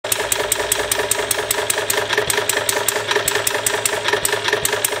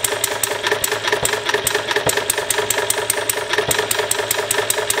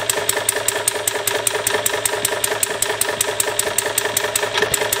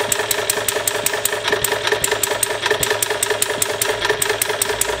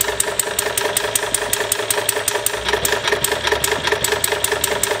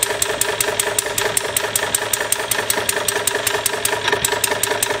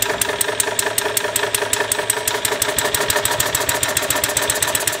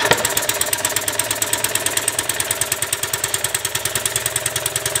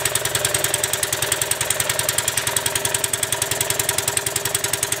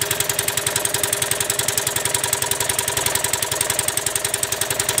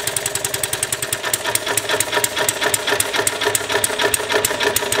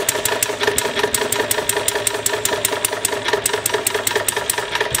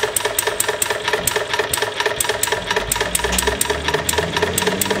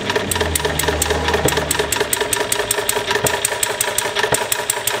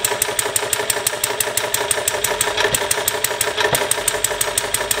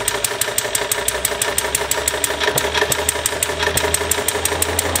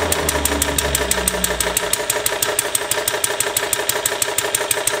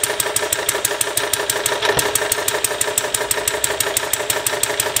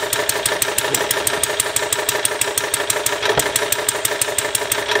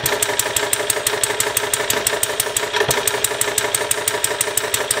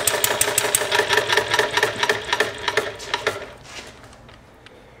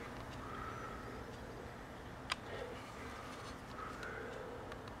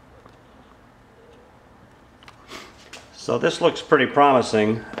So this looks pretty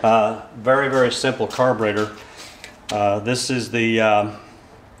promising. Very simple carburetor. This is the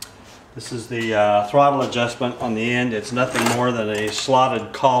throttle adjustment on the end. It's nothing more than a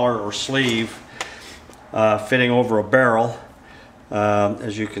slotted collar or sleeve fitting over a barrel.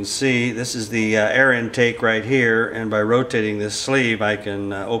 As you can see, this is the air intake right here, and by rotating this sleeve I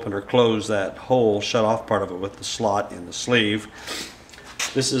can open or close that hole, shut off part of it with the slot in the sleeve.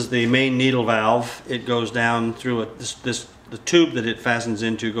 This is the main needle valve. It goes down through the tube that it fastens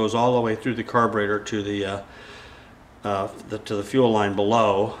into goes all the way through the carburetor to the fuel line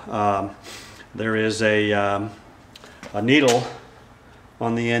below. There is a needle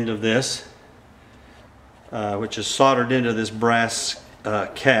on the end of this, which is soldered into this brass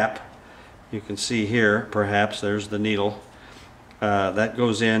cap. You can see here, perhaps, there's the needle. That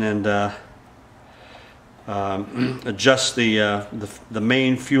goes in and adjusts the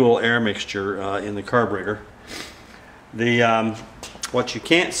main fuel air mixture in the carburetor. What you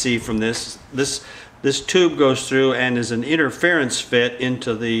can't see from this tube goes through and is an interference fit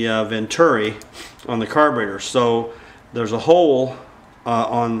into the venturi on the carburetor. So there's a hole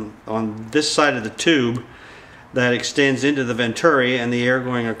on this side of the tube that extends into the venturi, and the air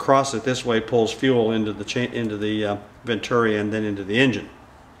going across it this way pulls fuel into the venturi and then into the engine.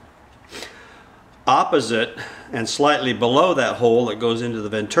 Opposite and slightly below that hole that goes into the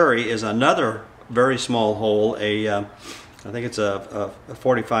venturi is another very small hole, I think it's a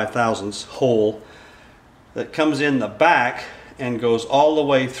 45 thousandths hole that comes in the back and goes all the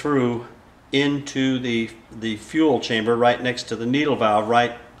way through into the fuel chamber right next to the needle valve,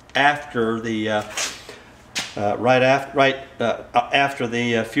 right after the after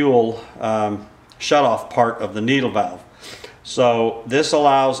the fuel shutoff part of the needle valve. So this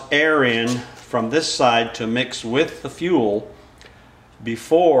allows air in from this side to mix with the fuel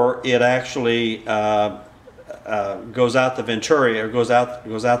before it actually goes out the venturi, or goes out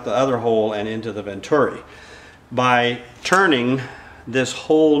the other hole and into the venturi. By turning this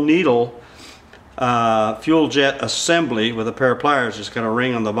whole needle fuel jet assembly with a pair of pliers, just got a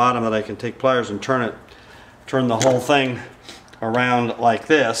ring on the bottom that I can take pliers and turn the whole thing around like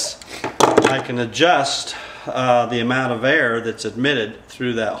this, I can adjust the amount of air that's admitted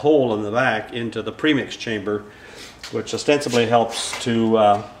through that hole in the back into the premix chamber, which ostensibly helps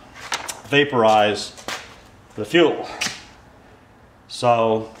to vaporize the fuel.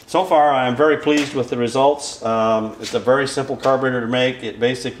 So far I'm very pleased with the results. It's a very simple carburetor to make. It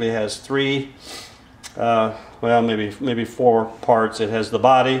basically has three, well, maybe four parts. It has the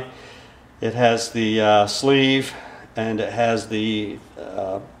body, it has the sleeve, and it has the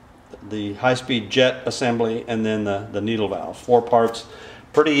high-speed jet assembly, and then the needle valve. 4 parts,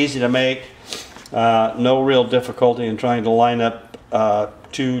 pretty easy to make. No real difficulty in trying to line up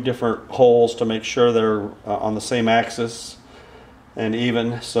 2 different holes to make sure they're on the same axis and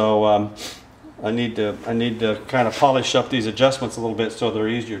even. So I need to kind of polish up these adjustments a little bit so they're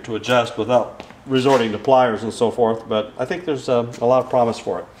easier to adjust without resorting to pliers and so forth. But I think there's a lot of promise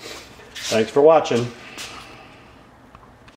for it. Thanks for watching.